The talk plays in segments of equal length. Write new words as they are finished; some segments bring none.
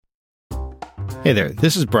Hey there,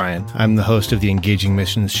 this is Brian. I'm the host of the Engaging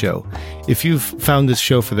Missions Show. If you've found this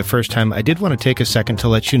show for the first time, I did want to take a second to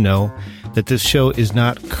let you know that this show is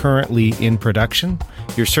not currently in production.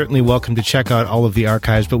 You're certainly welcome to check out all of the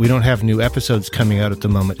archives, but we don't have new episodes coming out at the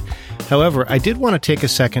moment. However, I did want to take a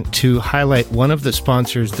second to highlight one of the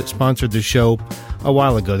sponsors that sponsored the show a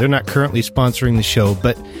while ago. They're not currently sponsoring the show,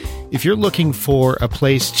 but if you're looking for a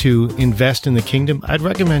place to invest in the kingdom, I'd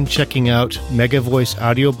recommend checking out Megavoice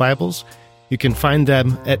Audio Bibles. You can find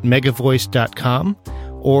them at megavoice.com,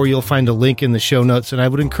 or you'll find a link in the show notes, and I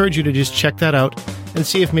would encourage you to just check that out and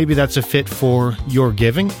see if maybe that's a fit for your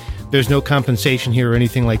giving. There's no compensation here or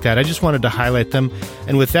anything like that. I just wanted to highlight them,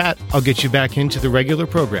 and with that, I'll get you back into the regular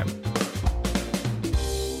program.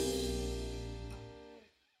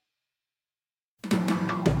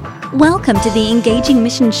 Welcome to the Engaging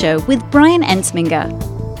Mission Show with Brian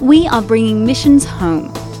Ensminger. We are bringing missions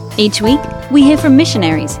home. Each week, we hear from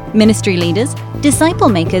missionaries, ministry leaders, disciple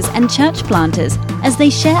makers, and church planters as they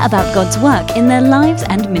share about God's work in their lives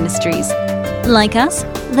and ministries. Like us,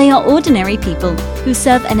 they are ordinary people who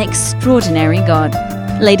serve an extraordinary God.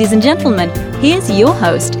 Ladies and gentlemen, here's your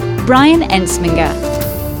host, Brian Ensminger.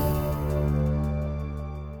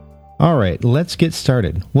 All right, let's get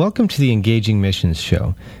started. Welcome to the Engaging Missions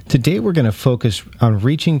Show. Today we're going to focus on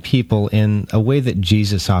reaching people in a way that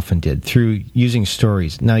Jesus often did, through using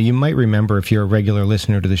stories. Now, you might remember, if you're a regular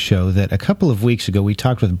listener to the show, that a couple of weeks ago we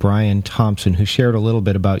talked with Brian Thompson, who shared a little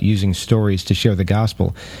bit about using stories to share the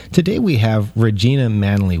gospel. Today we have Regina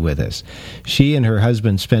Manley with us. She and her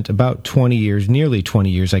husband spent about 20 years, nearly 20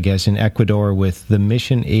 years, I guess, in Ecuador with the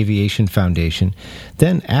Mission Aviation Foundation.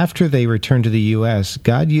 Then, after they returned to the U.S.,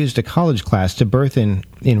 God used a college class to birth in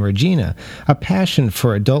Regina a passion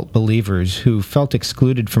for adult believers who felt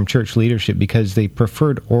excluded from church leadership because they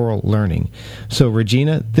preferred oral learning. So,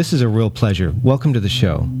 Regina, this is a real pleasure. Welcome to the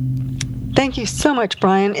show. Thank you so much,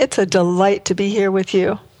 Brian. It's a delight to be here with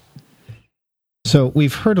you. So,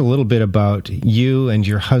 we've heard a little bit about you and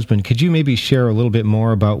your husband. Could you maybe share a little bit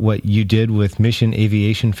more about what you did with Mission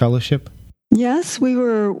Aviation Fellowship? Yes, we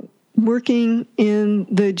were working in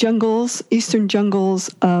the jungles, eastern jungles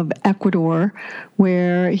of Ecuador,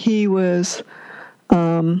 where he was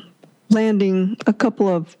landing a couple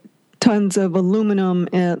of tons of aluminum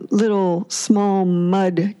at little small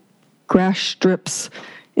mud grass strips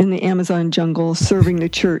in the Amazon jungle, serving the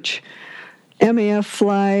church. MAF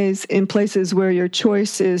flies in places where your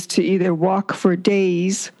choice is to either walk for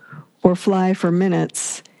days or fly for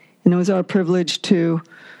minutes. And it was our privilege to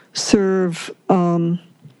serve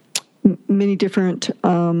many different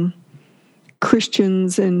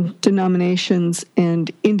Christians and denominations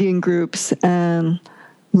and Indian groups and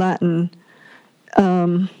Latin.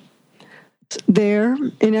 There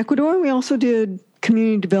in Ecuador, we also did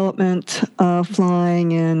community development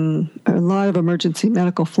flying and a lot of emergency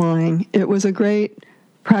medical flying. It was a great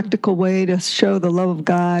practical way to show the love of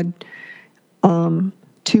God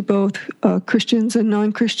to both Christians and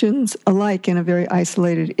non-Christians alike in a very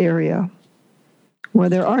isolated area where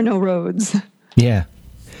there are no roads. Yeah.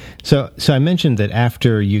 So I mentioned that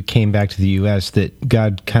after you came back to the U.S., that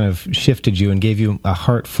God kind of shifted you and gave you a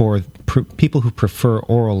heart for people who prefer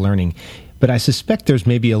oral learning. But I suspect there's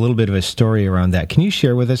maybe a little bit of a story around that. Can you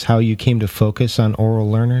share with us how you came to focus on oral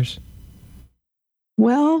learners?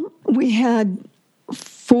 Well, we had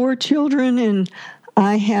 4 children, and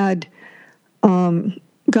I had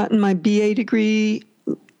gotten my BA degree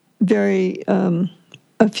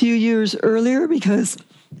a few years earlier because,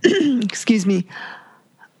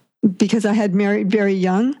 because I had married very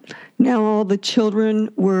young. Now all the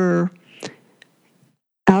children were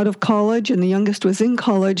out of college and the youngest was in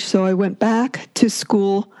college, so I went back to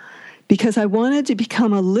school because I wanted to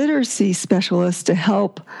become a literacy specialist to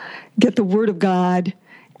help get the Word of God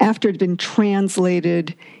after it had been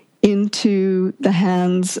translated into the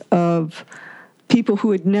hands of people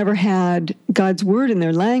who had never had God's Word in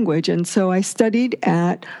their language. And so I studied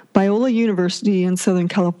at Biola University in Southern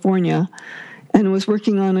California and was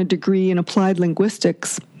working on a degree in applied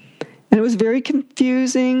linguistics. And it was very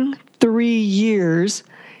confusing 3 years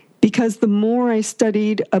because the more I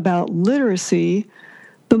studied about literacy,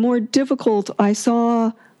 the more difficult I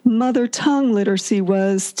saw mother tongue literacy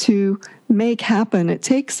was to make happen. It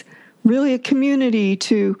takes really a community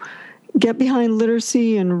to get behind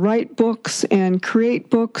literacy and write books and create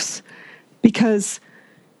books, because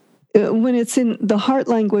when it's in the heart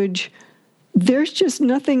language, there's just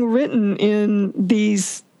nothing written in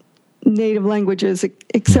these native languages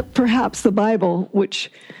except perhaps the Bible,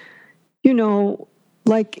 which,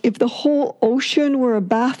 like if the whole ocean were a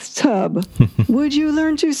bathtub, would you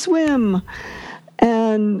learn to swim?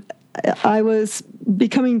 And I was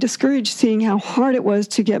becoming discouraged seeing how hard it was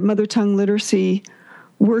to get mother tongue literacy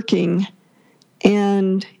working.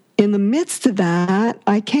 And in the midst of that,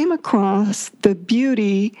 I came across the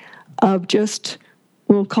beauty of just,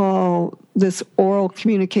 we'll call this oral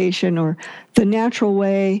communication, or the natural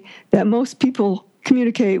way that most people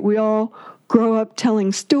communicate. We all grow up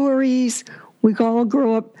telling stories. We all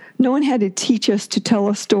grow up, no one had to teach us to tell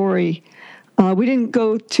a story. We didn't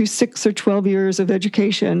go to 6 or 12 years of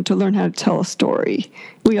education to learn how to tell a story.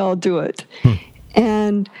 We all do it.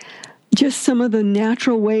 And just some of the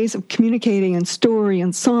natural ways of communicating, and story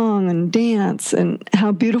and song and dance, and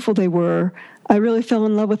how beautiful they were, I really fell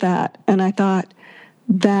in love with that. And I thought,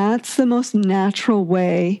 that's the most natural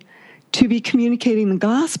way to be communicating the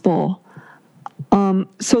gospel.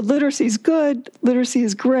 So literacy is good, literacy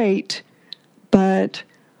is great, but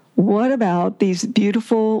what about these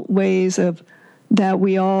beautiful ways of that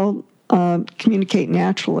we all communicate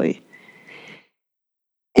naturally?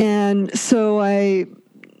 And so I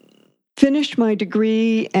finished my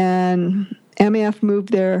degree, and MAF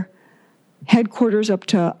moved their headquarters up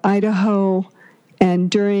to Idaho.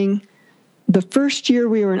 And during the first year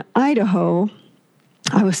we were in Idaho,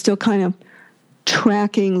 I was still kind of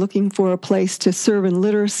tracking, looking for a place to serve in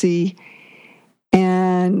literacy.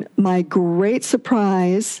 And my great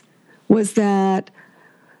surprise was that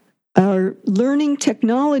our Learning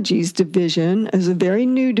Technologies division is a very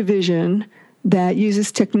new division that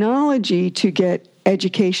uses technology to get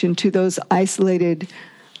education to those isolated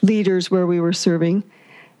leaders where we were serving.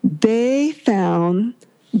 They found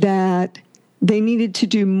that they needed to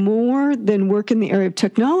do more than work in the area of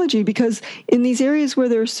technology, because in these areas where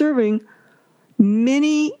they're serving,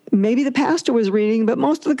 maybe the pastor was reading, but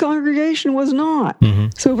most of the congregation was not.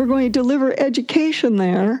 So if we're going to deliver education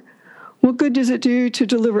there, what good does it do to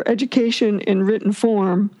deliver education in written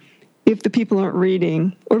form if the people aren't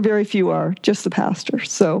reading, or very few are, just the pastor?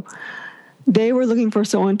 So they were looking for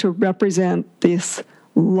someone to represent this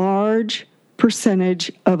large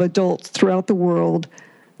percentage of adults throughout the world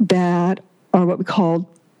that are what we call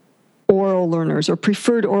oral learners, or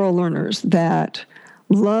preferred oral learners, that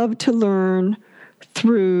love to learn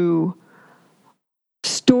through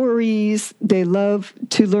stories. They love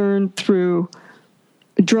to learn through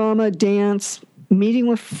drama, dance, meeting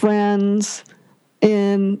with friends,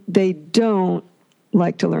 and they don't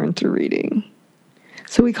like to learn through reading.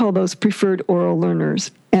 So we call those preferred oral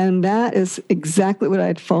learners. And that is exactly what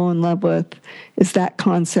I'd fallen in love with, is that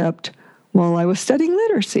concept while I was studying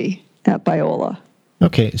literacy at Biola.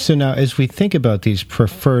 Okay, so now as we think about these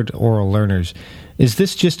preferred oral learners, is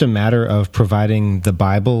this just a matter of providing the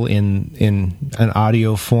Bible in an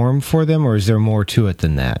audio form for them, or is there more to it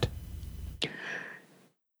than that?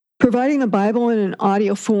 Providing the Bible in an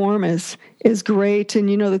audio form is great, and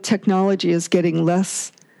the technology is getting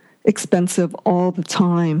less expensive all the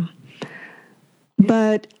time.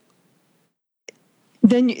 But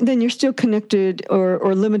then you're still connected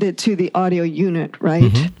or limited to the audio unit,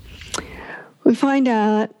 right? We find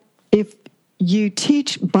out if you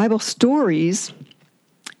teach Bible stories,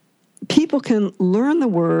 people can learn the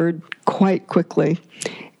word quite quickly.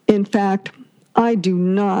 In fact, I do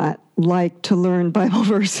not like to learn Bible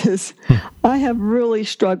verses. I have really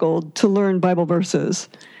struggled to learn Bible verses.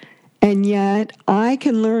 And yet I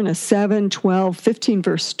can learn a 7, 12, 15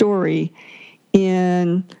 verse story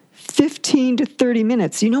in 15 to 30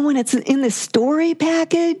 minutes. When it's in the story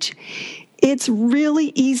package, it's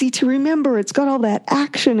really easy to remember. It's got all that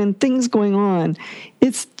action and things going on.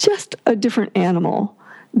 It's just a different animal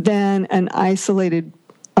than an isolated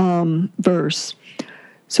verse.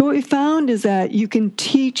 So what we found is that you can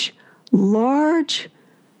teach large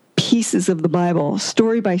pieces of the Bible,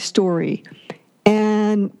 story by story,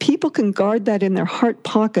 and people can guard that in their heart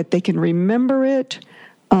pocket. They can remember it.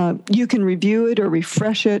 You can review it or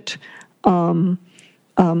refresh it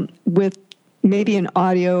with maybe an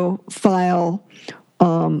audio file.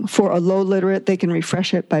 For a low literate, they can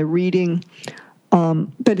refresh it by reading.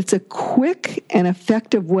 But it's a quick and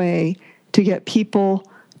effective way to get people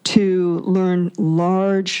to learn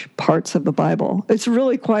large parts of the Bible. It's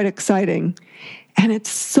really quite exciting. And it's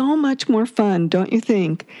so much more fun, don't you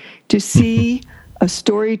think, to see a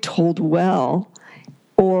story told well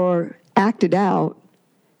or acted out.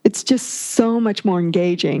 It's just so much more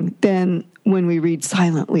engaging than when we read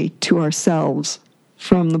silently to ourselves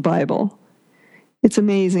from the Bible. It's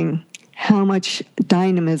amazing how much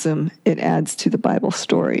dynamism it adds to the Bible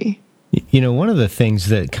story. One of the things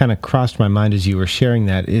that kind of crossed my mind as you were sharing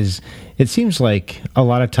that is, it seems like a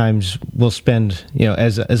lot of times we'll spend,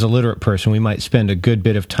 as a literate person, we might spend a good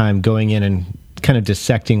bit of time going in and kind of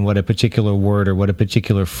dissecting what a particular word or what a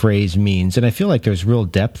particular phrase means. And I feel like there's real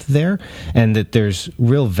depth there and that there's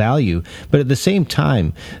real value. But at the same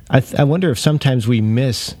time, I wonder if sometimes we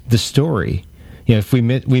miss the story. If we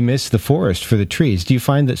miss the forest for the trees. Do you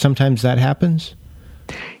find that sometimes that happens?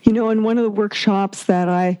 In one of the workshops that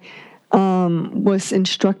I was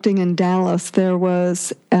instructing in Dallas, there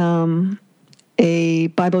was a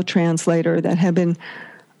Bible translator that had been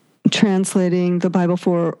translating the Bible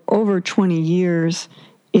for over 20 years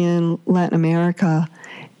in Latin America.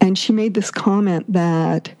 And she made this comment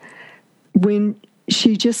that when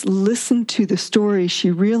she just listened to the story,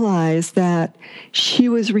 she realized that she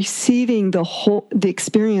was receiving the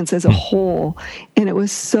experience as a whole. And it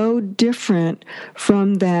was so different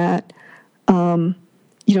from that,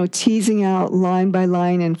 teasing out line by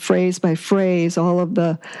line and phrase by phrase all of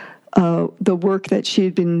the work that she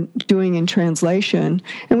had been doing in translation.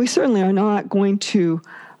 And we certainly are not going to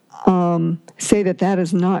say that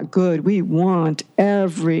is not good. We want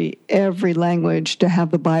every language to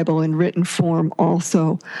have the Bible in written form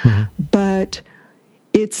also. Mm-hmm. But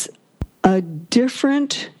it's a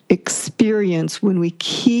different experience when we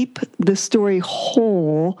keep the story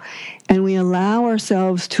whole and we allow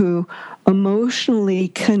ourselves to emotionally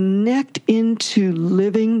connect into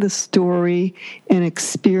living the story and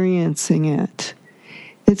experiencing it.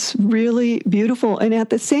 It's really beautiful. And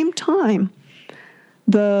at the same time,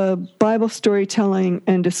 the Bible storytelling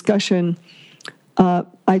and discussion,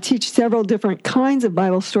 I teach several different kinds of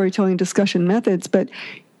Bible storytelling discussion methods, but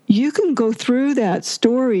you can go through that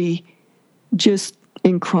story just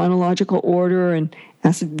in chronological order and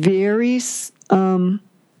ask very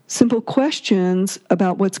simple questions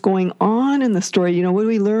about what's going on in the story. What do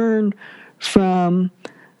we learn from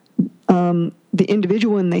the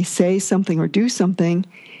individual when they say something or do something?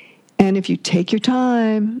 And if you take your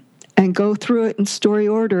time and go through it in story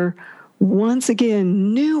order, once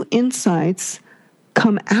again, new insights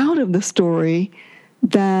come out of the story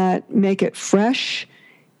that make it fresh,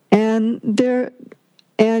 and the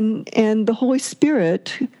Holy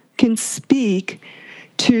Spirit can speak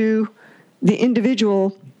to the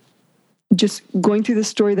individual just going through the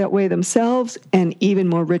story that way themselves, and even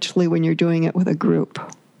more richly when you're doing it with a group.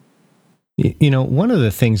 One of the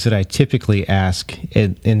things that I typically ask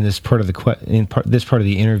in this part of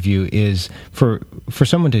the interview is for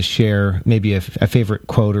someone to share maybe a favorite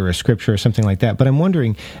quote or a scripture or something like that. But I'm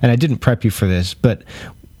wondering, and I didn't prep you for this, but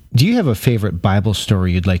do you have a favorite Bible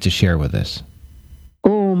story you'd like to share with us?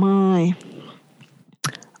 Oh my!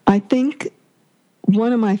 I think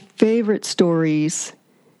one of my favorite stories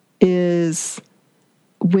is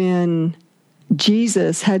when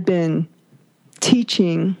Jesus had been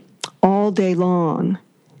teaching all day long,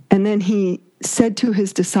 and then he said to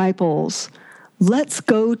his disciples, "Let's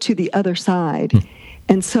go to the other side."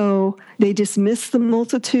 And so they dismissed the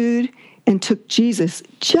multitude and took Jesus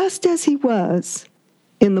just as he was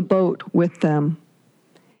in the boat with them.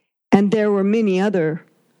 And there were many other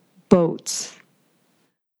boats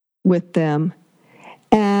with them.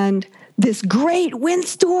 And this great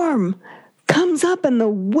windstorm comes up, and the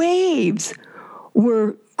waves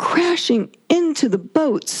were crashing into the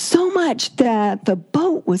boat so much that the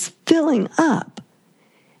boat was filling up.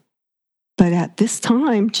 But at this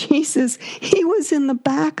time, Jesus, he was in the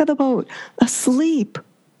back of the boat, asleep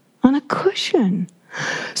on a cushion.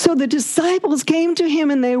 So the disciples came to him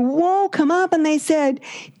and they woke him up and they said,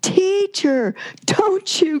 "Teacher,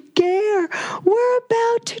 don't you care? We're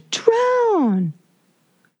about to drown."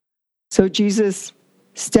 So Jesus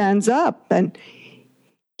stands up and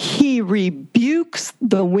he rebukes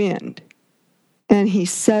the wind, and he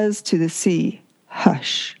says to the sea,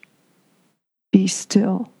 "Hush, be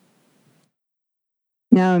still."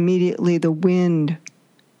 Now immediately the wind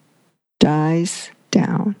dies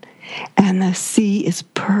down, and the sea is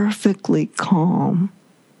perfectly calm.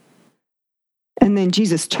 And then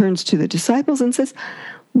Jesus turns to the disciples and says,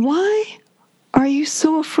 "Why are you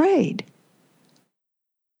so afraid?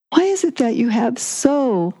 Why is it that you have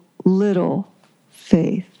so little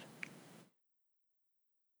faith?"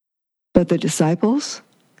 But the disciples,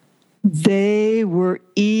 they were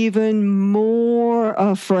even more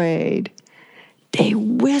afraid. They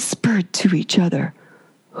whispered to each other,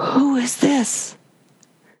 "Who is this?"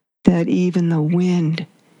 that even the wind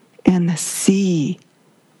and the sea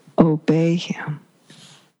obey him.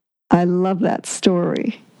 I love that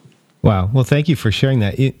story. Wow. Well, thank you for sharing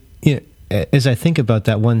that. As I think about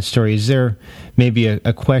that one story, is there maybe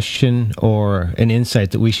a question or an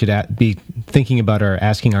insight that we should be thinking about or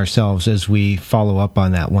asking ourselves as we follow up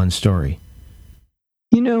on that one story?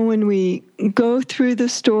 When we go through the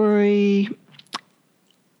story,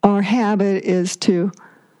 our habit is to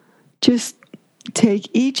just take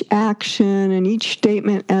each action and each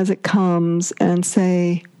statement as it comes and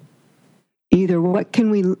say either what do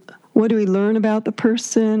we learn about the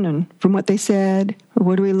person and from what they said, or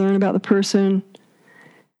what do we learn about the person,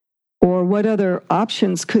 or what other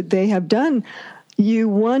options could they have done? You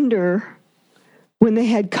wonder, when they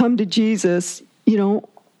had come to Jesus,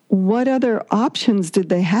 what other options did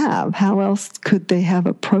they have? How else could they have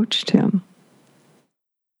approached him?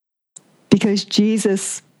 Because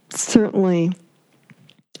Jesus certainly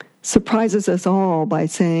surprises us all by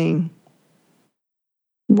saying,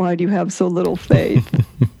 "Why do you have so little faith?"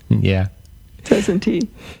 Yeah. Doesn't he?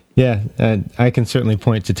 Yeah, I can certainly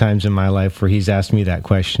point to times in my life where he's asked me that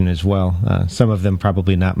question as well. Some of them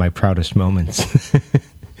probably not my proudest moments.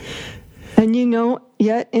 And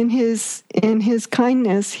yet in his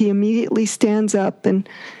kindness, he immediately stands up, and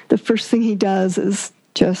the first thing he does is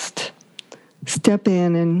just step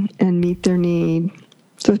in and meet their need.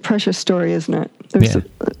 It's a precious story, isn't it?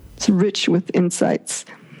 It's rich with insights.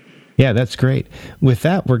 Yeah, that's great. With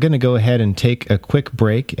that, we're going to go ahead and take a quick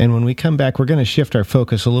break, and when we come back, we're going to shift our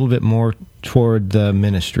focus a little bit more toward the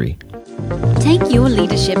ministry. Take your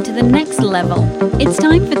leadership to the next level. It's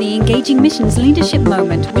time for the Engaging Missions Leadership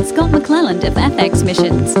Moment with Scott McClelland of FX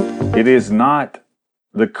Missions. It is not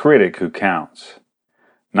the critic who counts,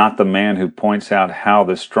 not the man who points out how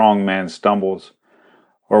the strong man stumbles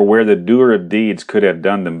or where the doer of deeds could have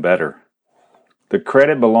done them better. The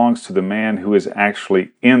credit belongs to the man who is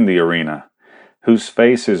actually in the arena, whose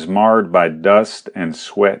face is marred by dust and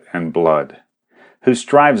sweat and blood, who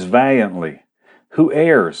strives valiantly, who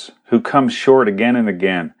errs, who comes short again and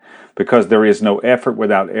again, because there is no effort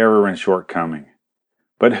without error and shortcoming.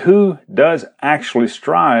 But who does actually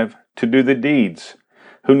strive to do the deeds,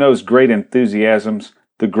 who knows great enthusiasms,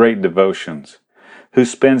 the great devotions, who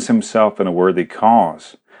spends himself in a worthy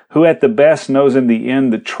cause, who at the best knows in the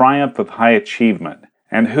end the triumph of high achievement,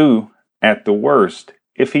 and who, at the worst,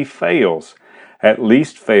 if he fails, at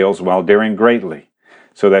least fails while daring greatly,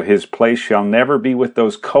 so that his place shall never be with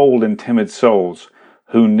those cold and timid souls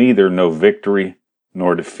who neither know victory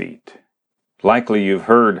nor defeat. Likely you've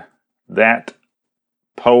heard that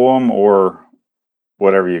poem, or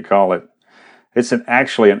whatever you call it. It's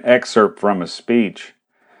actually an excerpt from a speech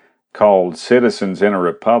called Citizens in a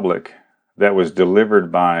Republic that was delivered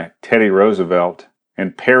by Teddy Roosevelt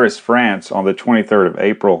in Paris, France on the 23rd of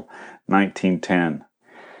April, 1910.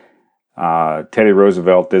 Teddy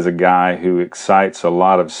Roosevelt is a guy who excites a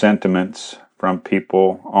lot of sentiments from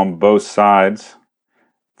people on both sides,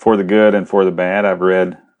 for the good and for the bad. I've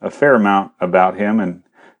read a fair amount about him and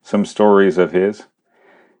some stories of his.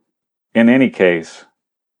 In any case,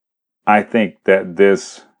 I think that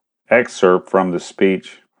this excerpt from the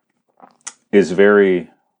speech is very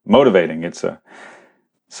motivating. It's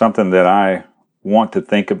something that I want to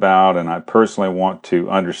think about and I personally want to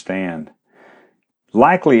understand.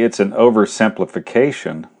 Likely it's an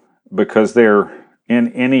oversimplification, because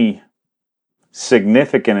in any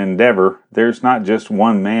significant endeavor, there's not just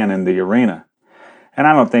one man in the arena. And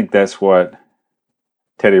I don't think that's what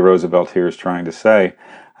Teddy Roosevelt here is trying to say.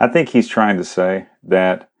 I think he's trying to say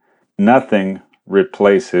that nothing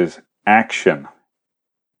replaces action.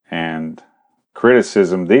 And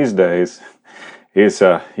criticism these days is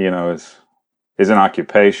an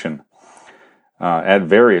occupation at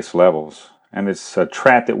various levels. And it's a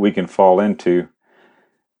trap that we can fall into,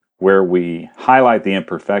 where we highlight the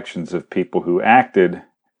imperfections of people who acted,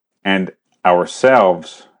 and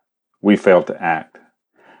ourselves, we fail to act.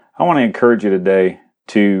 I want to encourage you today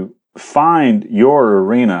to find your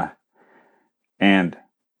arena and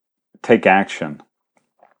take action.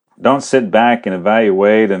 Don't sit back and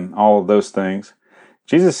evaluate and all of those things.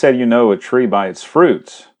 Jesus said, you know a tree by its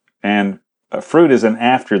fruits, and a fruit is an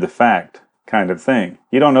after the fact kind of thing.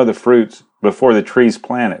 You don't know the fruits before the tree's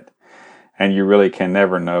planted, and you really can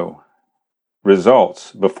never know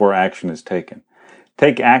results before action is taken.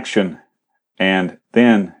 Take action and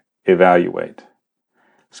then evaluate.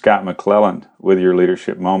 Scott McClelland with your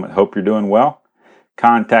Leadership Moment. Hope you're doing well.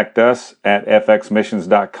 Contact us at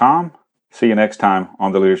fxmissions.com. See you next time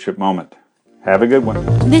on the Leadership Moment. Have a good one.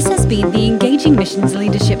 This has been the Engaging Missions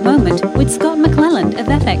Leadership Moment with Scott McClelland of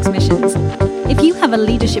FX Missions. If you have a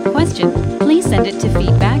leadership question, please send it to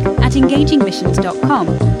feedback@engagingmissions.com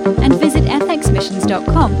and visit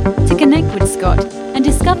fxmissions.com to connect with Scott and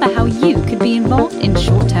discover how you could be involved in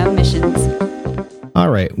short-term missions. All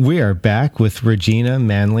right, We are back with Regina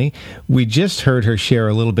Manley. We just heard her share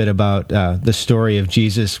a little bit about the story of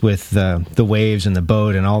Jesus with the waves and the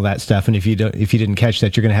boat and all that stuff. And if you didn't catch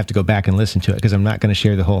that, you're going to have to go back and listen to it, because I'm not going to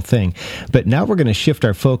share the whole thing. But now we're going to shift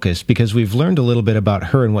our focus, because we've learned a little bit about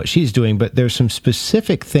her and what she's doing, but there's some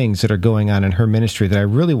specific things that are going on in her ministry that I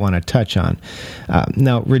really want to touch on.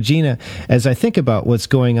 Now, Regina, as I think about what's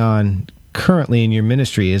going on currently in your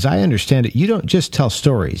ministry, as I understand it, you don't just tell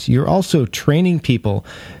stories. You're also training people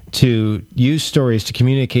to use stories to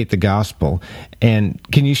communicate the gospel. And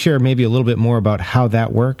can you share maybe a little bit more about how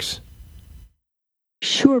that works?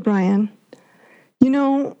 Sure, Brian. You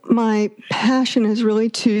know, my passion is really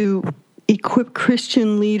to equip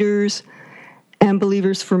Christian leaders and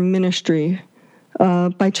believers for ministry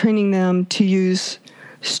by training them to use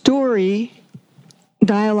story,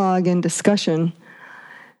 dialogue, and discussion.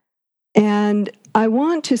 And I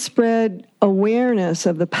want to spread awareness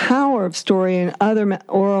of the power of story and other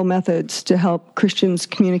oral methods to help Christians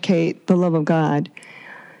communicate the love of God.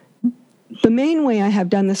 The main way I have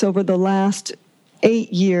done this over the last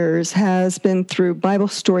 8 years has been through Bible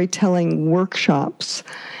storytelling workshops.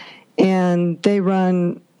 And they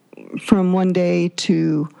run from 1 day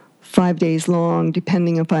to 5 days long,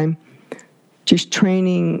 depending if I'm just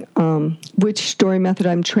training which story method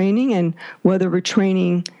I'm training, and whether we're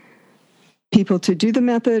training people to do the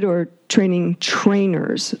method or training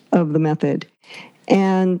trainers of the method.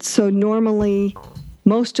 And so normally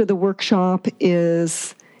most of the workshop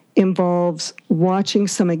involves watching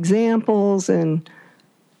some examples and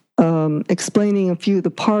explaining a few of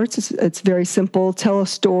the parts. It's very simple. Tell a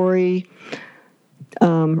story,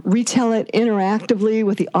 retell it interactively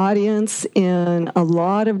with the audience in a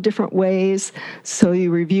lot of different ways. So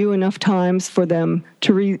you review enough times for them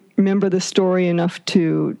to remember the story enough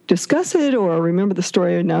to discuss it, or remember the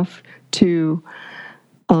story enough to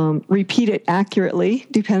repeat it accurately,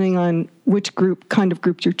 depending on which kind of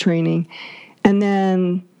group you're training. And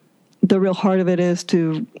then the real heart of it is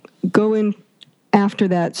to go in after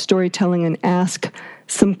that storytelling and ask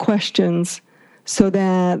some questions so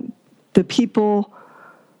that the people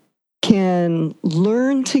can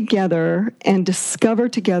learn together and discover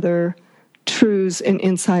together truths and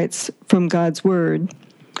insights from God's Word.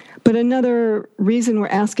 But another reason we're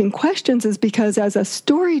asking questions is because as a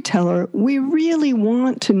storyteller, we really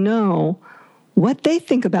want to know what they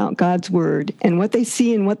think about God's Word and what they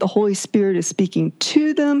see and what the Holy Spirit is speaking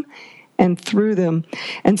to them and through them.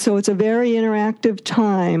 And so it's a very interactive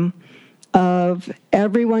time of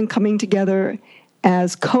everyone coming together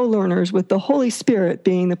as co-learners, with the Holy Spirit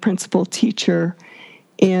being the principal teacher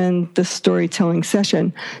in the storytelling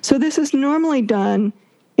session. So this is normally done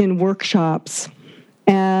in workshops,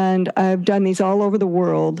 and I've done these all over the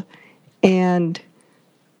world. And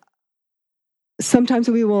sometimes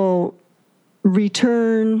we will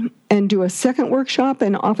return and do a second workshop,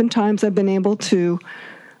 and oftentimes I've been able to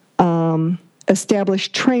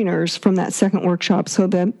establish trainers from that second workshop so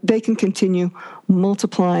that they can continue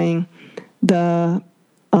multiplying the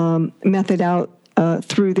method out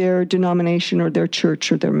through their denomination or their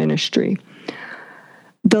church or their ministry.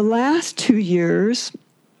 The last 2 years,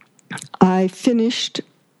 I finished,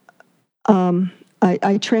 I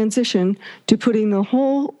transitioned to putting the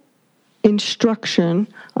whole instruction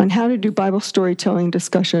on how to do Bible storytelling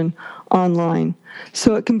discussion online.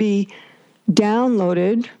 So it can be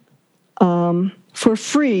downloaded for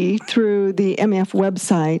free through the MEF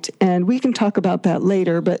website, and we can talk about that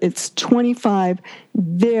later, but it's 25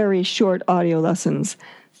 very short audio lessons.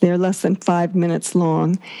 They're less than 5 minutes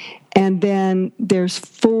long. And then there's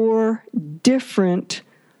 4 different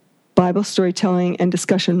Bible storytelling and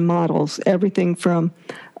discussion models, everything from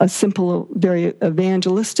a simple, very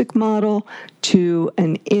evangelistic model to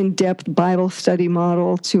an in-depth Bible study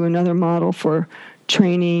model to another model for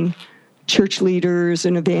training church leaders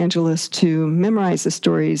and evangelists to memorize the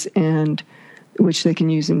stories, and which they can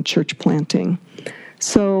use in church planting.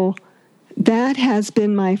 So that has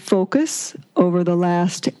been my focus over the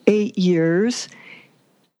last 8 years,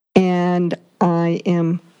 and I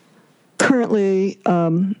am currently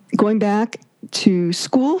going back to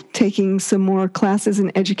school, taking some more classes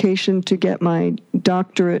in education to get my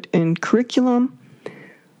doctorate in curriculum,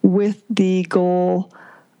 with the goal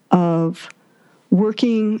of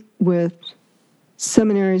working with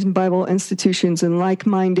seminaries and Bible institutions and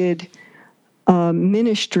like-minded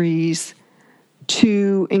ministries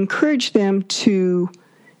to encourage them to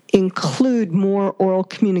include more oral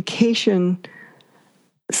communication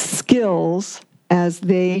skills as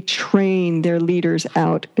they train their leaders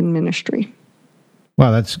out in ministry.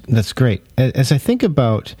 Wow, that's great. As I think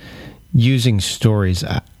about using stories,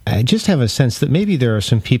 I just have a sense that maybe there are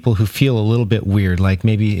some people who feel a little bit weird, like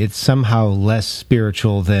maybe it's somehow less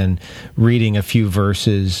spiritual than reading a few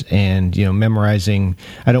verses and, memorizing.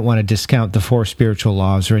 I don't want to discount the 4 spiritual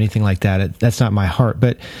laws or anything like that. That's not my heart.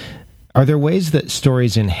 But are there ways that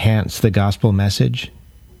stories enhance the gospel message?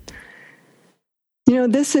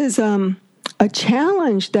 This is a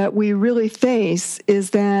challenge that we really face, is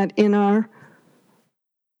that in our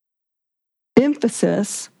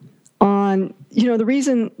emphasis on, the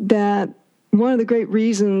reason that one of the great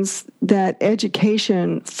reasons that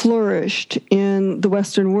education flourished in the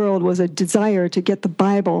Western world was a desire to get the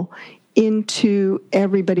Bible into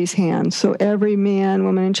everybody's hands. So every man,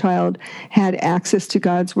 woman, and child had access to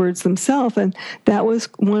God's words themselves. And that was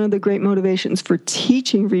one of the great motivations for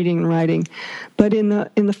teaching reading and writing. But in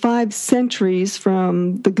the 5 centuries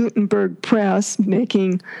from the Gutenberg press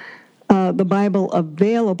making the Bible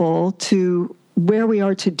available to where we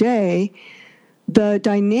are today, the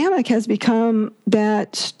dynamic has become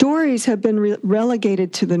that stories have been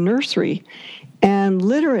relegated to the nursery, and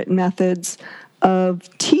literate methods of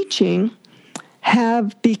teaching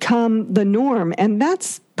have become the norm, and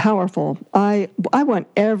that's powerful. I want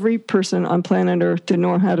every person on planet Earth to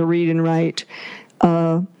know how to read and write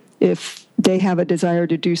if they have a desire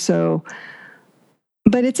to do so.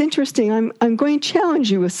 But it's interesting. I'm going to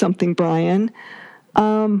challenge you with something, Brian.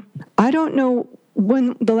 I don't know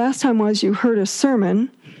when the last time was you heard a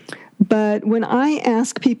sermon, but when I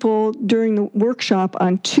ask people during the workshop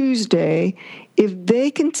on Tuesday if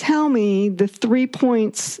they can tell me the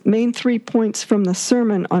main 3 points from the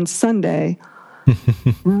sermon on Sunday,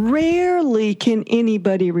 rarely can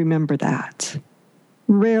anybody remember that.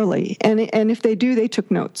 Rarely. And if they do, they took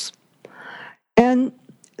notes. And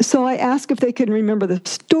so I ask if they can remember the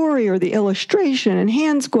story or the illustration, and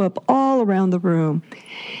hands go up all around the room.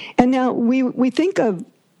 And now we think of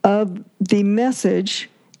the message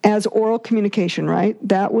as oral communication, right?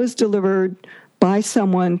 That was delivered by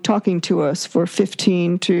someone talking to us for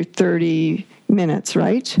 15 to 30 minutes,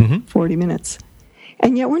 right? 40 minutes.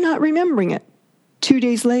 And yet we're not remembering it 2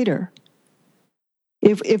 days later.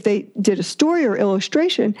 If they did a story or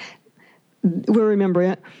illustration, we're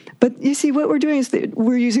remembering it. But you see, what we're doing is that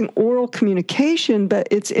we're using oral communication, but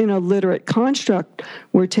it's in a literate construct.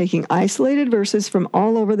 We're taking isolated verses from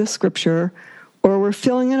all over the scripture, or we're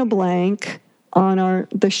filling in a blank on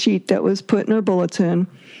the sheet that was put in our bulletin,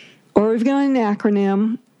 or we've got an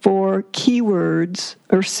acronym for keywords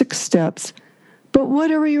or 6 steps. But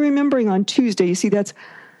what are we remembering on Tuesday? You see, that's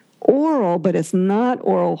oral, but it's not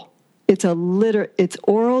oral. It's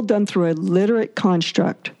oral done through a literate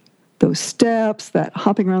construct. Those steps, that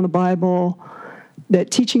hopping around the Bible, that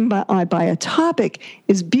teaching by a topic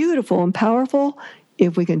is beautiful and powerful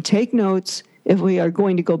if we can take notes, if we are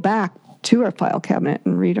going to go back to our file cabinet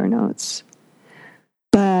and read our notes.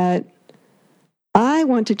 But I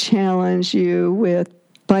want to challenge you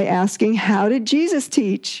by asking, how did Jesus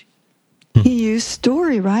teach? He used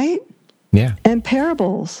story, right? Yeah. And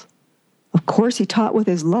parables. Of course, he taught with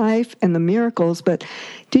his life and the miracles, but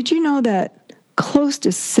did you know that close to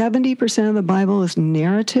 70% of the Bible is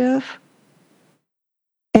narrative?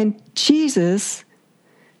 And Jesus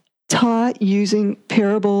taught using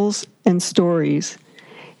parables and stories.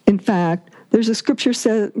 In fact, there's a scripture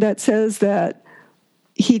that says that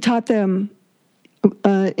he taught them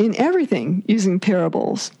in everything using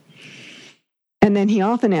parables. And then he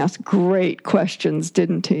often asked great questions,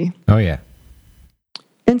 didn't he? Oh, yeah.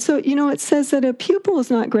 And so, it says that a pupil is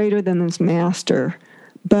not greater than his master,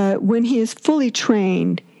 but when he is fully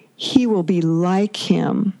trained, he will be like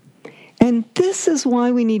him. And this is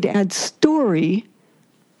why we need to add story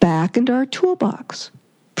back into our toolbox.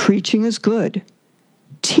 Preaching is good.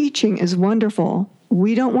 Teaching is wonderful.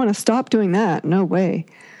 We don't want to stop doing that. No way.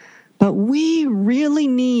 But we really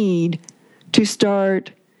need to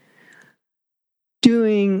start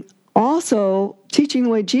doing also teaching the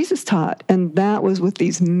way Jesus taught. And that was with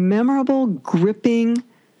these memorable, gripping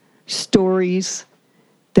stories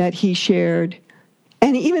that he shared.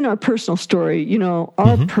 And even our personal story,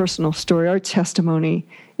 our personal story, our testimony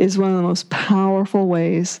is one of the most powerful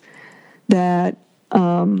ways that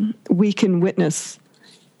we can witness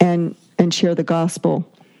and share the gospel.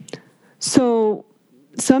 So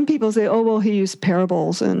some people say, oh, well, he used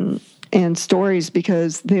parables and stories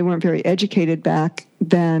because they weren't very educated back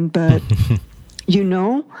then. But,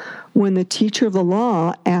 when the teacher of the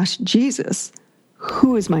law asked Jesus,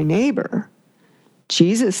 who is my neighbor?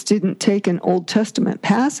 Jesus didn't take an Old Testament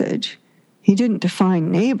passage. He didn't define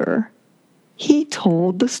neighbor. He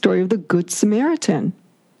told the story of the Good Samaritan.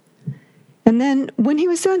 And then when he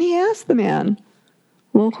was done, he asked the man,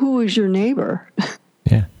 well, who is your neighbor?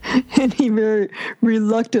 Yeah. And he very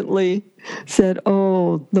reluctantly said,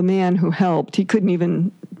 oh, the man who helped. He couldn't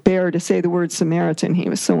even bear to say the word Samaritan. He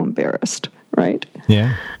was so embarrassed, right?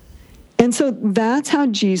 Yeah. And so that's how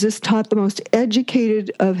Jesus taught the most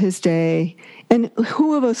educated of his day. And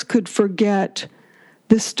who of us could forget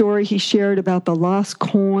the story he shared about the lost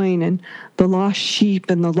coin and the lost sheep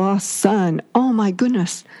and the lost son? Oh my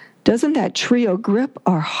goodness, doesn't that trio grip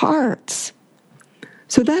our hearts?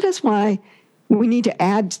 So that is why we need to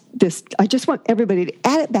add this. I just want everybody to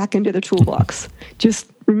add it back into the toolbox.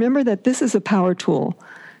 Just remember that this is a power tool.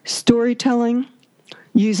 Storytelling,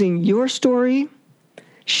 using your story,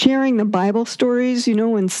 sharing the Bible stories. You know,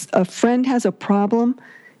 when a friend has a problem,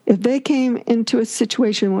 if they came into a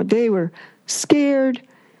situation where they were scared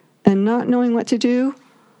and not knowing what to do,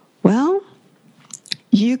 well,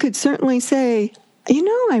 you could certainly say, you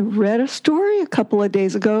know, I read a story a couple of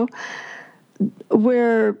days ago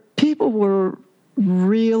where people were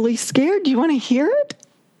really scared. Do you want to hear it?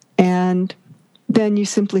 And then you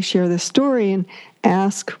simply share the story and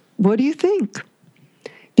ask, what do you think?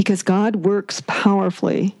 Because God works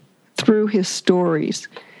powerfully through his stories.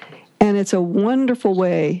 And it's a wonderful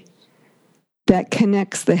way that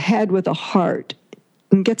connects the head with the heart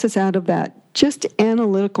and gets us out of that just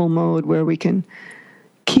analytical mode where we can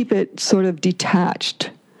keep it sort of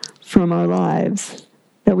detached from our lives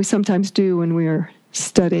that we sometimes do when we are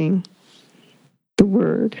studying the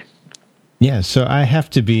Word. Yeah, so I have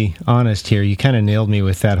to be honest here. You kind of nailed me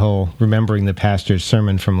with that whole remembering the pastor's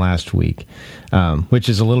sermon from last week, which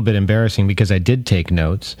is a little bit embarrassing because I did take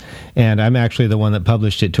notes, and I'm actually the one that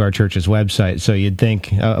published it to our church's website, so you'd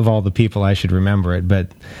think of all the people I should remember it,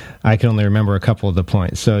 but I can only remember a couple of the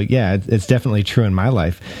points. So yeah, it's definitely true in my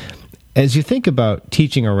life. As you think about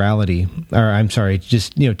teaching orality,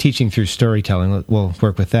 teaching through storytelling, we'll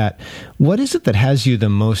work with that. What is it that has you the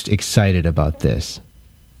most excited about this?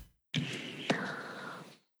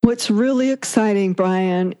 What's really exciting,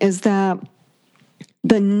 Brian, is that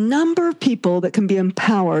the number of people that can be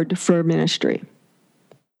empowered for ministry.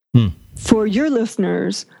 For your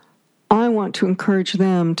listeners, I want to encourage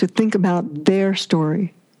them to think about their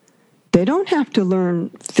story. They don't have to learn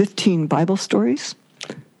 15 Bible stories.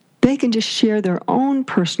 They can just share their own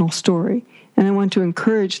personal story. And I want to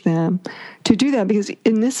encourage them to do that because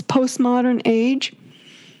in this postmodern age,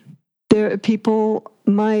 people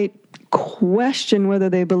might question whether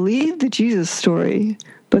they believe the Jesus story,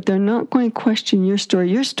 but they're not going to question your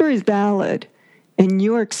story. Your story is valid, and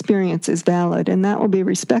your experience is valid, and that will be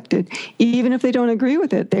respected. Even if they don't agree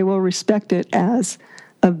with it, they will respect it as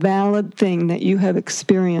a valid thing that you have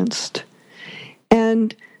experienced.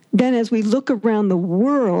 And then as we look around the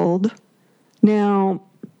world, now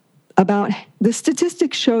the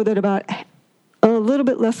statistics show that about a little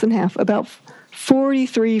bit less than half, about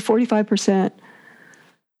 45%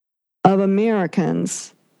 of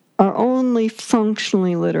Americans are only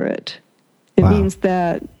functionally literate. It means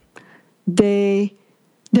that they're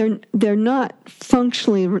not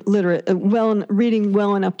functionally literate, reading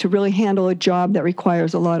well enough to really handle a job that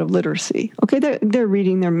requires a lot of literacy. Okay, they're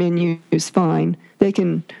reading their menus fine. They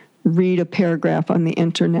can read a paragraph on the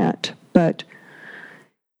internet, but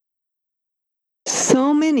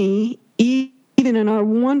so many, even in our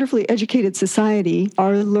wonderfully educated society,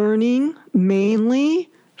 are learning mainly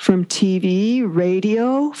from TV,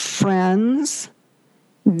 radio, friends,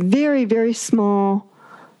 very, very small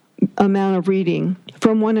amount of reading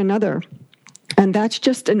from one another. And that's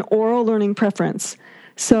just an oral learning preference.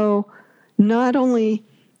 So not only,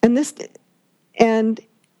 and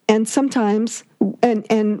sometimes,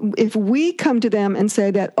 and if we come to them and say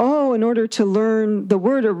that, in order to learn the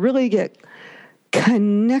Word or really get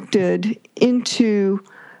connected into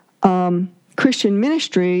Christian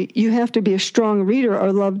ministry, you have to be a strong reader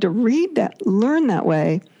or love to learn that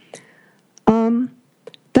way.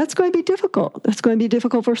 That's going to be difficult. That's going to be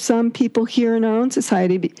difficult for some people here in our own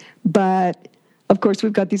society. But, of course,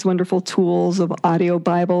 we've got these wonderful tools of audio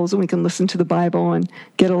Bibles, and we can listen to the Bible and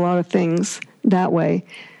get a lot of things that way.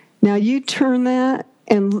 Now, you turn that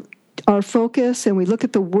and our focus, and we look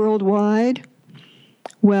at the worldwide,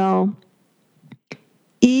 well,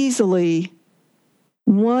 easily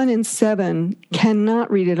 1 in 7 cannot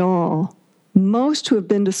read at all. Most who have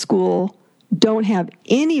been to school don't have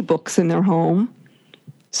any books in their home.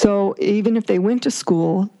 So even if they went to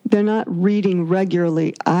school, they're not reading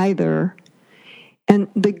regularly either. And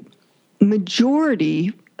the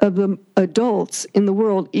majority of the adults in the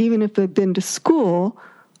world, even if they've been to school,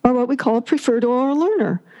 are what we call a preferred oral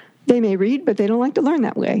learner. They may read, but they don't like to learn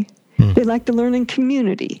that way. They like to learn in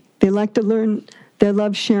community. They like to learn, they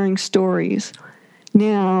love sharing stories.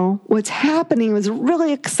 Now, what's happening was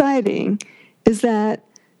really exciting is that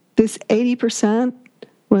this 80%,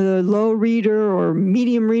 whether low reader or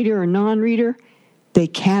medium reader or non-reader, they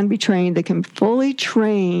can be trained. They can be fully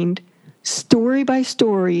trained story by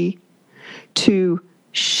story to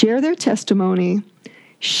share their testimony,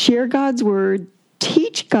 share God's word,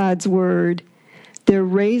 teach God's word. They're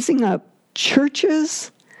raising up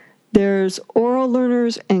churches. There's oral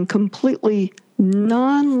learners and completely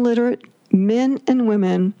non-literate men and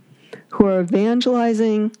women who are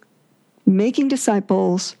evangelizing, making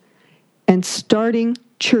disciples, and starting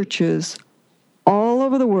churches all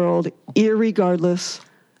over the world, irregardless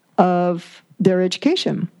of their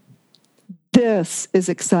education. This is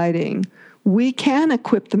exciting. We can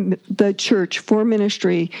equip the church for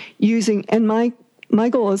ministry using, and my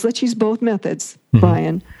goal is let's use both methods,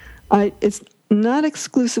 Brian. It's not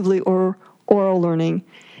exclusively oral learning,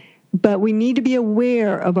 but we need to be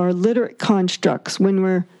aware of our literate constructs when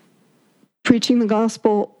we're preaching the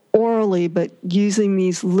gospel orally, but using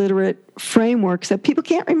these literate frameworks that people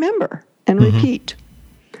can't remember and repeat.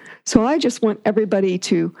 So I just want everybody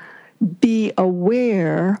to be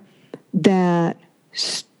aware that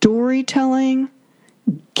storytelling,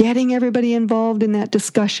 getting everybody involved in that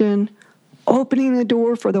discussion, opening the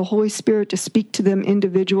door for the Holy Spirit to speak to them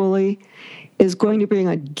individually is going to bring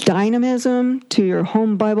a dynamism to your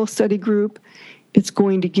home Bible study group. It's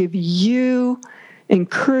going to give you,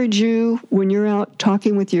 encourage you when you're out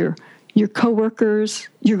talking with your coworkers.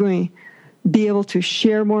 You're going to be able to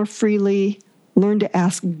share more freely, learn to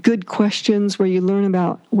ask good questions where you learn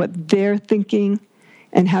about what they're thinking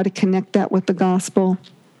and how to connect that with the gospel.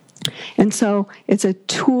 And so it's a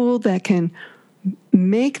tool that can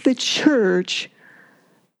make the church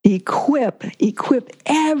equip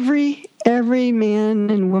every man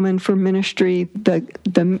and woman for ministry,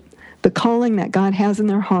 the calling that God has in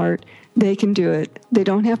their heart. They can do it. They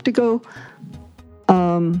don't have to go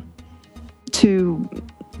to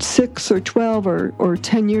 6 or 12 or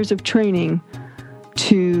 10 years of training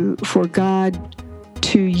for God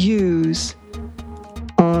to use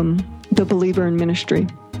the believer in ministry.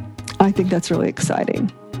 I think that's really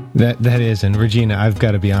exciting. That is, and Regina, I've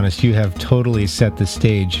got to be honest, you have totally set the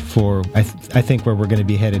stage for, I think, where we're going to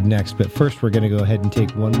be headed next. But first, we're going to go ahead and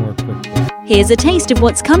take one more quick break. Here's a taste of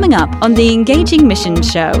what's coming up on the Engaging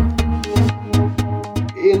Missions Show.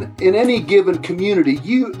 In any given community,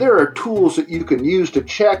 there are tools that you can use to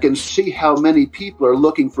check and see how many people are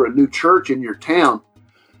looking for a new church in your town.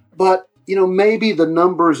 But, maybe the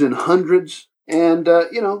number's in hundreds, and,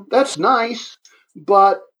 that's nice.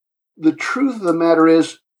 But the truth of the matter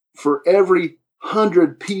is, for every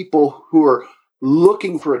 100 people who are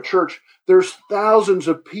looking for a church, there's thousands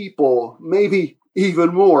of people, maybe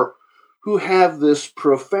even more, who have this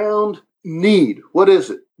profound need. What is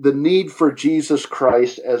it? The need for Jesus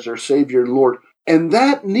Christ as their Savior and Lord. And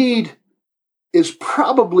that need is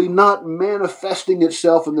probably not manifesting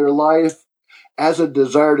itself in their life as a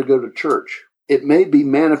desire to go to church. It may be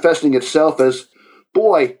manifesting itself as,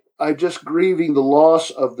 boy, I'm just grieving the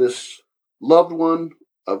loss of this loved one,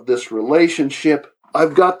 of this relationship.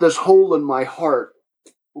 I've got this hole in my heart.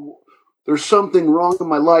 There's something wrong in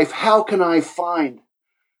my life. How can I find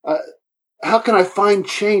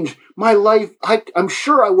change? My life, I'm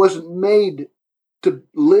sure I wasn't made to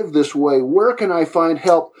live this way. Where can I find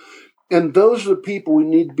help? And those are the people we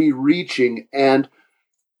need to be reaching, and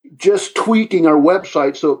just tweaking our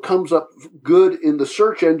website so it comes up good in the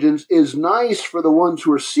search engines is nice for the ones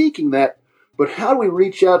who are seeking that. But how do we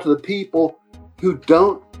reach out to the people who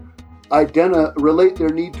don't relate their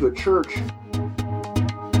need to a church?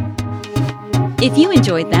 If you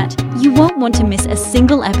enjoyed that, you won't want to miss a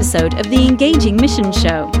single episode of the Engaging Missions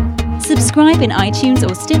Show. Subscribe in iTunes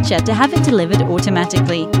or Stitcher to have it delivered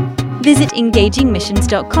automatically. Visit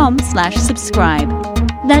engagingmissions.com/subscribe.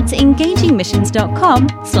 That's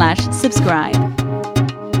engagingmissions.com/subscribe.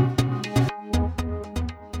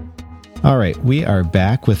 All right, we are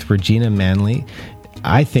back with Regina Manley.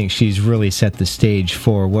 I think she's really set the stage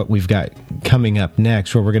for what we've got coming up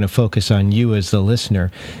next, where we're going to focus on you as the listener.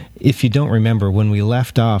 If you don't remember, when we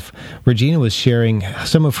left off, Regina was sharing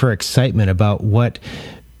some of her excitement about what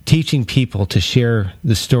teaching people to share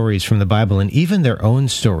the stories from the Bible and even their own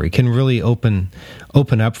story can really open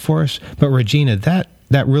up for us. But Regina, that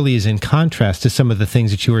really is in contrast to some of the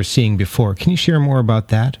things that you were seeing before. Can you share more about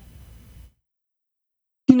that?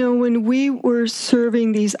 When we were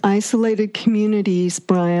serving these isolated communities,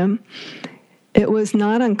 Brian, it was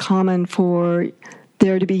not uncommon for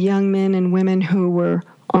there to be young men and women who were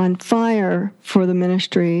on fire for the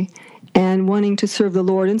ministry and wanting to serve the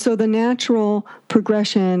Lord. And so the natural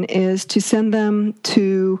progression is to send them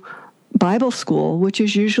to Bible school, which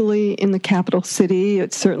is usually in the capital city.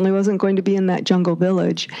 It certainly wasn't going to be in that jungle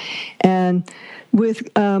village. And with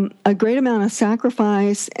a great amount of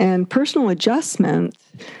sacrifice and personal adjustment,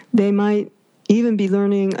 they might even be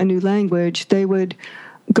learning a new language. They would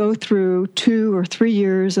go through 2 or 3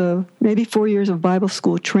 years of, maybe 4 years of Bible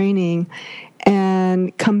school training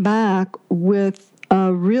and come back with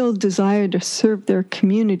a real desire to serve their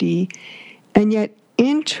community. And yet,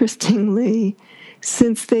 interestingly,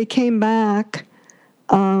 since they came back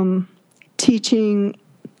teaching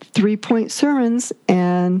 3-point sermons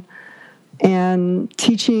and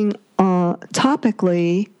teaching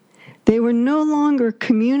topically, they were no longer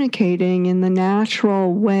communicating in the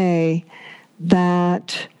natural way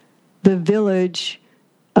that the village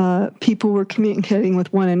people were communicating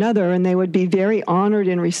with one another, and they would be very honored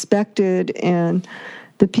and respected, and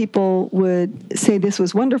the people would say this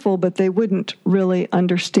was wonderful, but they wouldn't really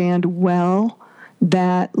understand well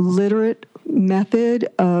that literate method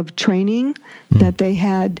of training that they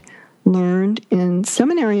had learned in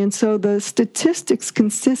seminary. And so the statistics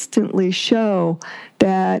consistently show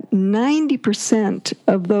that 90%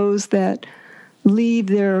 of those that leave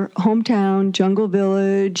their hometown, jungle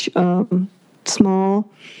village, small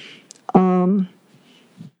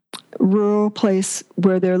rural place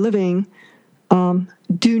where they're living,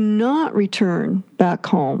 do not return back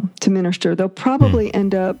home to minister. They'll probably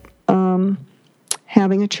end up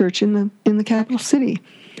having a church in the capital city.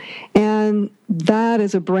 And that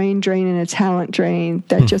is a brain drain and a talent drain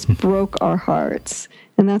that just broke our hearts.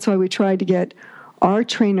 And that's why we tried to get our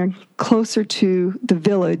trainer closer to the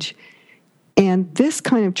village. And this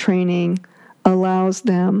kind of training allows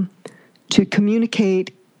them to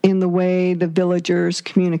communicate in the way the villagers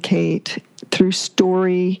communicate, through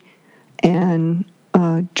story and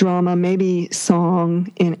drama, maybe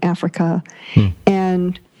song in Africa.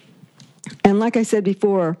 And like I said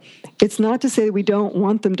before, it's not to say that we don't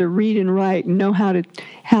want them to read and write and know how to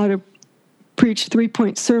preach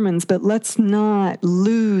 3-point sermons, but let's not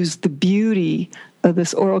lose the beauty of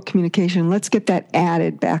this oral communication. Let's get that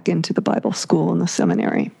added back into the Bible school and the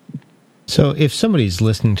seminary. So if somebody's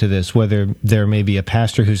listening to this, whether there may be a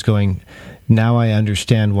pastor who's going, now I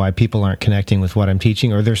understand why people aren't connecting with what I'm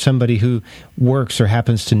teaching, or there's somebody who works or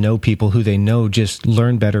happens to know people who they know just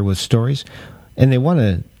learn better with stories, and they want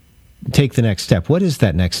to take the next step. What is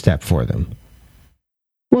that next step for them?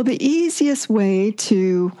 Well, the easiest way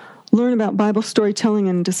to learn about Bible storytelling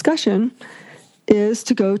and discussion is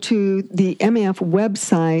to go to the MAF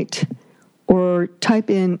website or type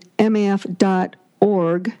in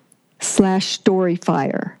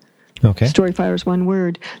maf.org/storyfire. Okay. Storyfire is one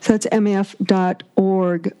word. So that's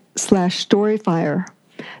maf.org/storyfire.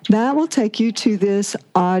 That will take you to this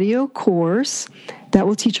audio course that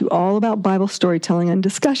will teach you all about Bible storytelling and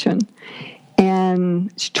discussion. And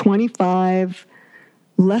it's 25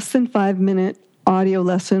 less than 5-minute audio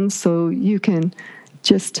lessons, so you can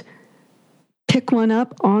just pick one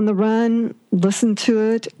up on the run, listen to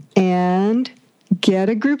it, and get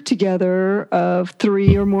a group together of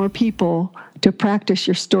 3 or more people to practice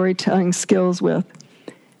your storytelling skills with.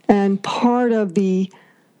 And part of the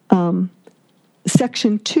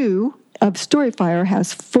Section 2 of Storyfire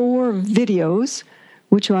has 4 videos,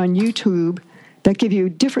 which are on YouTube, that give you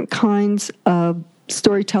different kinds of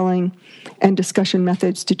storytelling and discussion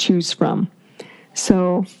methods to choose from.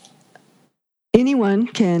 So anyone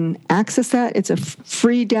can access that. It's a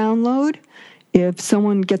free download. If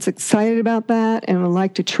someone gets excited about that and would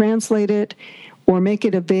like to translate it or make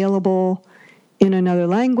it available in another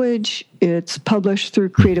language, it's published through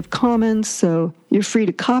Creative Commons, so you're free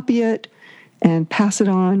to copy it and pass it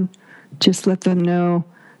on. Just let them know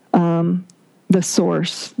the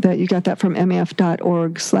source, that you got that from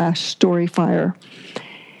maf.org/storyfire.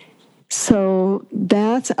 So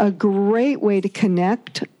that's a great way to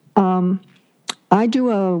connect. I do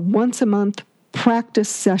a once-a-month practice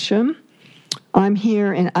session. I'm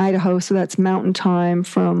here in Idaho, so that's mountain time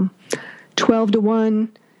from 12 to 1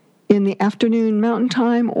 in the afternoon mountain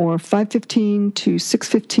time, or 5:15 to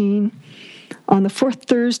 6:15 on the 4th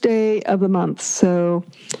Thursday of the month. So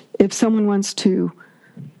if someone wants to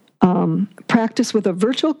practice with a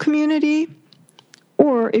virtual community,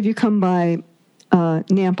 or if you come by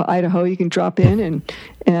Nampa, Idaho, you can drop in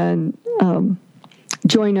and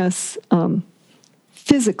join us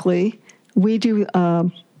physically. We do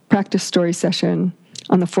a practice story session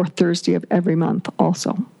on the 4th Thursday of every month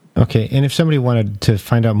also. Okay, and if somebody wanted to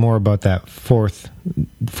find out more about that fourth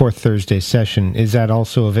Thursday session, is that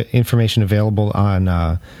also information available on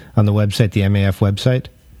the website, the MAF website?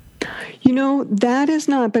 You know, that is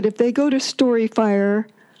not, but if they go to Storyfire,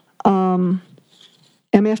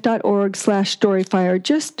 maf.org/Storyfire,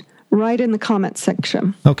 just write in the comment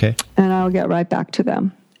section. Okay. And I'll get right back to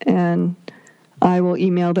them. And I will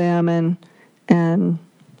email them, and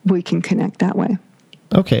we can connect that way.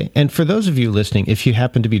 Okay. And for those of you listening, if you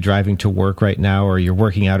happen to be driving to work right now, or you're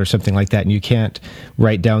working out or something like that, and you can't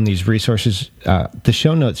write down these resources, the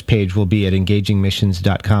show notes page will be at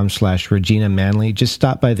engagingmissions.com/Regina Manley. Just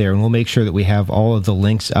stop by there, and we'll make sure that we have all of the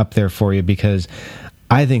links up there for you, because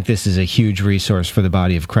I think this is a huge resource for the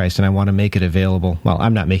body of Christ, and I want to make it available. Well,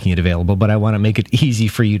 I'm not making it available, but I want to make it easy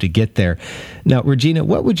for you to get there. Now, Regina,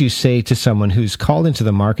 what would you say to someone who's called into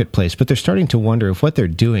the marketplace, but they're starting to wonder if what they're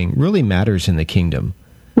doing really matters in the kingdom?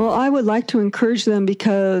 Well, I would like to encourage them,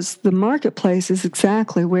 because the marketplace is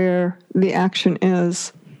exactly where the action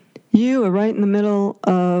is. You are right in the middle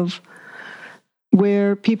of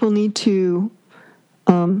where people need to,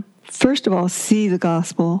 first of all, see the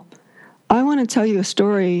gospel. I want to tell you a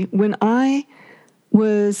story. When I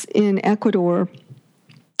was in Ecuador,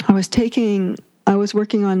 I was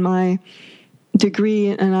working on my degree,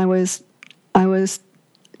 and I was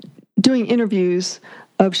doing interviews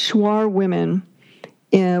of Shuar women.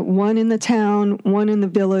 One in the town, one in the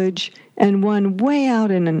village, and one way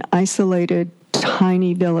out in an isolated,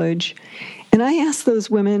 tiny village. And I asked those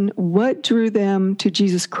women what drew them to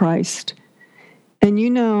Jesus Christ. And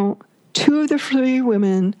 2 of the 3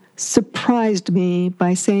 women surprised me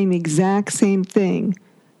by saying the exact same thing.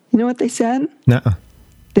 You know what they said? Nuh-uh.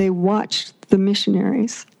 They watched the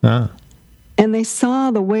missionaries. Ah. And they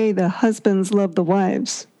saw the way the husbands loved the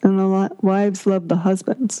wives, and the wives loved the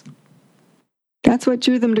husbands. That's what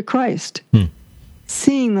drew them to Christ,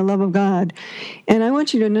 seeing the love of God. And I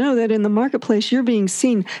want you to know that in the marketplace, you're being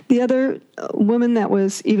seen. The other woman that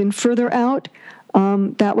was even further out,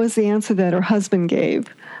 that was the answer that her husband gave.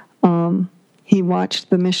 He watched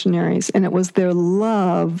the missionaries, and it was their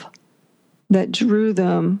love that drew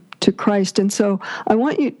them to Christ. And so I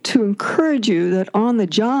want you to encourage you that on the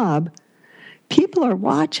job, people are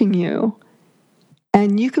watching you,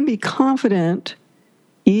 and you can be confident,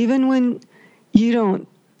 even when you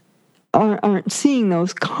aren't seeing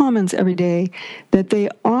those comments every day, that they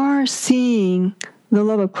are seeing the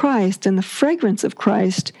love of Christ, and the fragrance of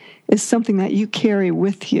Christ is something that you carry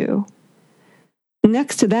with you.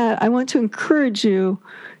 Next to that, I want to encourage you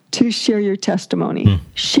to share your testimony.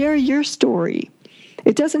 Share your story.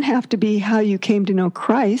 It doesn't have to be how you came to know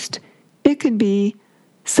Christ. It could be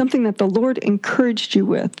something that the Lord encouraged you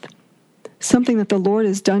with, something that the Lord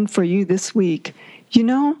has done for you this week.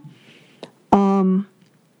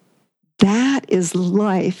 That is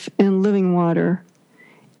life and living water.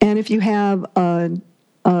 And if you have a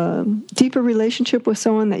deeper relationship with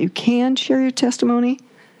someone that you can share your testimony,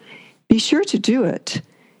 be sure to do it.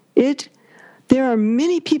 There are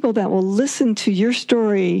many people that will listen to your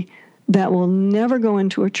story that will never go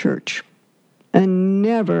into a church and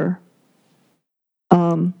never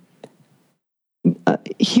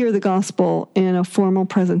hear the gospel in a formal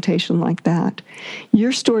presentation like that.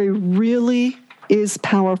 Your story really is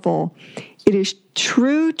powerful. It is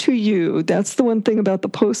true to you. That's the one thing about the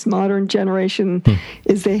postmodern generation,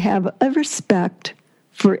 is they have a respect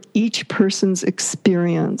for each person's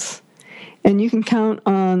experience. And you can count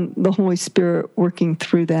on the Holy Spirit working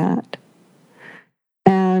through that.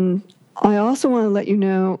 And I also want to let you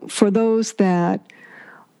know, for those that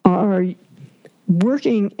are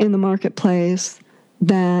working in the marketplace,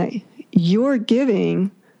 that your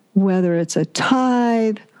giving, whether it's a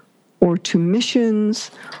tithe or to missions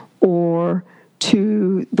or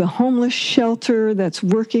to the homeless shelter that's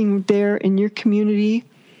working there in your community,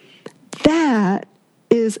 that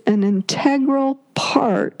is an integral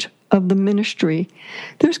part of the ministry.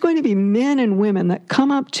 There's going to be men and women that come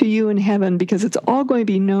up to you in heaven, because it's all going to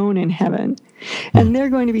be known in heaven. And they're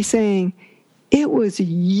going to be saying, it was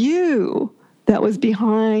you that was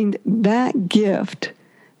behind that gift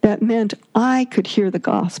that meant I could hear the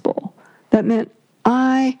gospel, that meant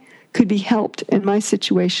I could be helped in my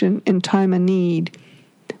situation in time of need.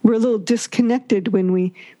 We're a little disconnected when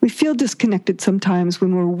we feel disconnected sometimes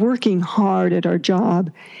when we're working hard at our job,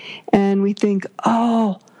 and we think,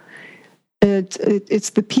 it's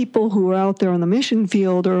the people who are out there on the mission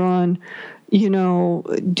field or on,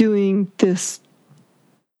 doing this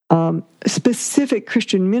specific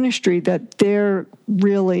Christian ministry, that they're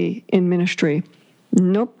really in ministry.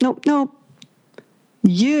 Nope.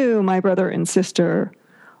 You, my brother and sister,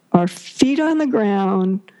 are feet on the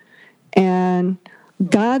ground and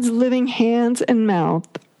God's living hands and mouth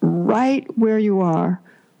right where you are,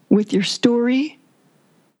 with your story,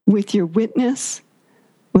 with your witness,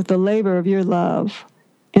 with the labor of your love.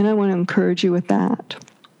 And I want to encourage you with that.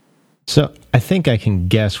 So I think I can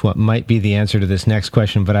guess what might be the answer to this next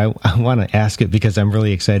question, but I want to ask it because I'm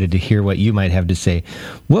really excited to hear what you might have to say.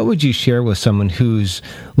 What would you share with someone who's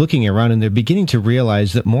looking around and they're beginning to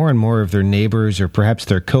realize that more and more of their neighbors or perhaps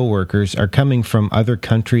their coworkers are coming from other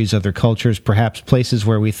countries, other cultures, perhaps places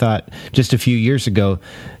where we thought just a few years ago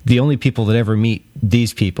the only people that ever meet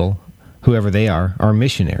these people, whoever they are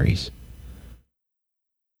missionaries?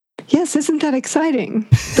 Yes, isn't that exciting?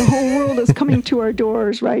 The whole world is coming to our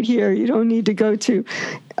doors right here. You don't need to go to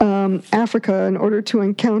Africa in order to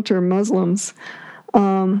encounter Muslims.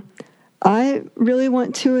 I really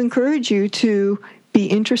want to encourage you to be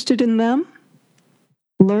interested in them,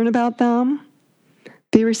 learn about them,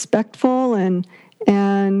 be respectful and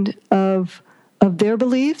of their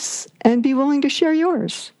beliefs, and be willing to share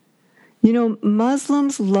yours. You know,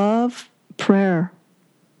 Muslims love prayer.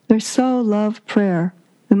 They so love prayer.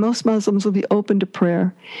 And most Muslims will be open to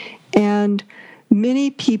prayer. And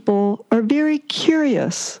many people are very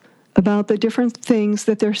curious about the different things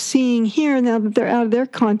that they're seeing here now that they're out of their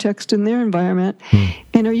context and their environment,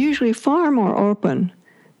 and are usually far more open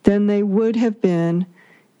than they would have been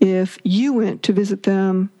if you went to visit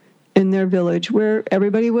them in their village where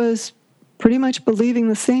everybody was pretty much believing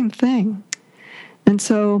the same thing. And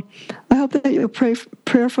so I hope that you'll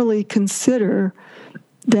prayerfully consider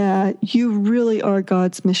that you really are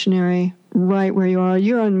God's missionary right where you are.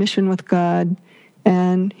 You're on mission with God,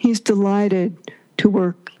 and He's delighted to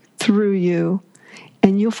work through you.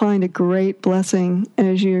 And you'll find a great blessing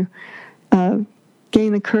as you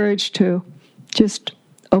gain the courage to just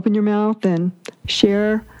open your mouth and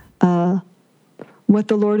share what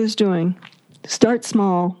the Lord is doing. Start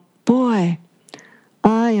small. Boy,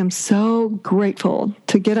 I am so grateful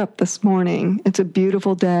to get up this morning. It's a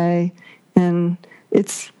beautiful day, and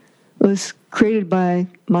it was created by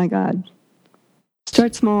my God.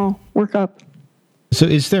 Start small, work up. So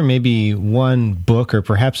is there maybe one book or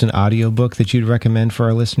perhaps an audio book that you'd recommend for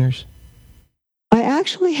our listeners? I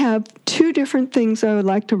actually have two different things I would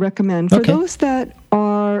like to recommend. For those that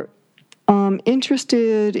are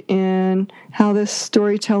interested in how this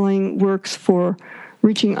storytelling works for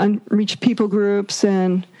reaching unreached people groups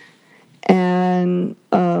and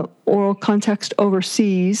oral context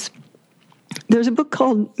overseas, there's a book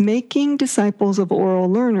called Making Disciples of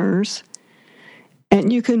Oral Learners,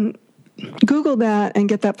 and you can Google that and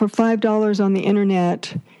get that for $5 on the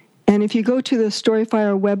internet. And if you go to the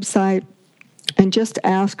Storyfire website and just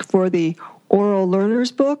ask for the Oral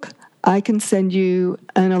Learners book, I can send you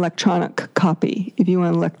an electronic copy if you want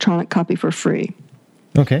an electronic copy for free.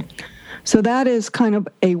 Okay. So that is kind of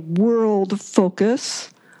a world focus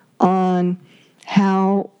on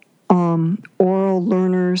how oral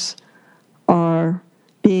learners are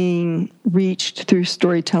being reached through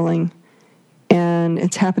storytelling, and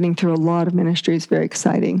it's happening through a lot of ministries. Very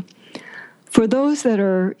exciting. For those that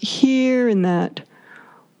are here in that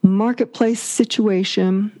marketplace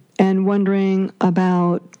situation and wondering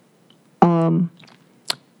about,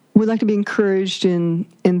 would like to be encouraged in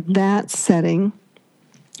that setting,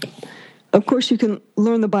 of course you can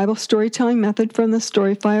learn the Bible storytelling method from the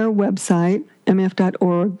Storyfire website,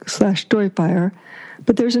 mf.org/Storyfire.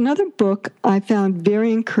 But there's another book I found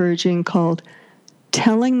very encouraging called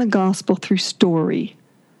Telling the Gospel Through Story,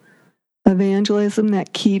 Evangelism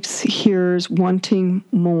That Keeps Hearers Wanting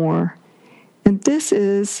More. And this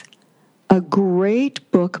is a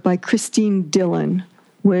great book by Christine Dillon,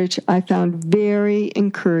 which I found very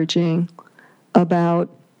encouraging about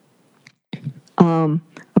a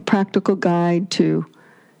practical guide to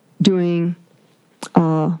doing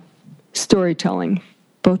storytelling,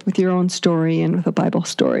 both with your own story and with a Bible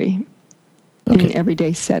story in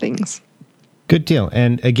everyday settings. Good deal.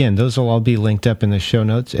 And again, those will all be linked up in the show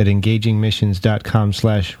notes at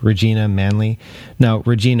engagingmissions.com/Regina Manley. Now,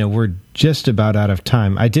 Regina, we're just about out of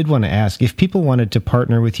time. I did want to ask, if people wanted to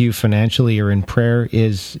partner with you financially or in prayer,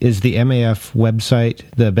 is the MAF website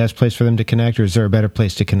the best place for them to connect, or is there a better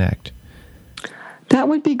place to connect? That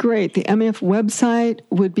would be great. The MAF website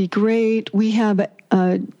would be great. We have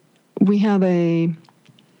a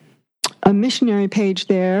missionary page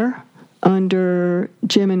there under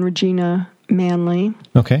Jim and Regina Manley.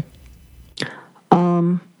 Okay.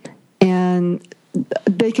 And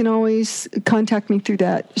they can always contact me through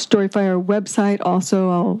that Storyfire website.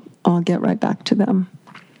 Also, I'll get right back to them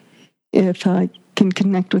if I can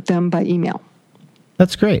connect with them by email.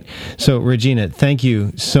 That's great. So, Regina, thank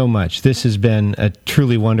you so much. This has been a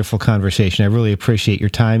truly wonderful conversation. I really appreciate your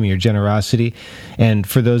time and your generosity. And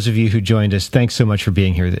for those of you who joined us, thanks so much for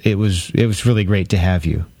being here. It was really great to have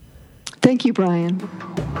you. Thank you, Brian.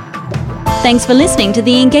 Thanks for listening to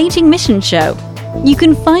the Engaging Mission Show. You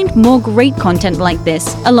can find more great content like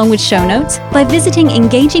this, along with show notes, by visiting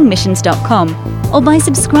engagingmissions.com or by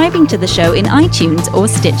subscribing to the show in iTunes or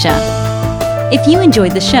Stitcher. If you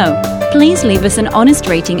enjoyed the show, please leave us an honest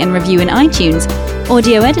rating and review in iTunes.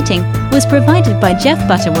 Audio editing was provided by Jeff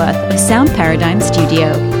Butterworth of Sound Paradigm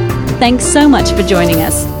Studio. Thanks so much for joining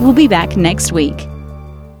us. We'll be back next week.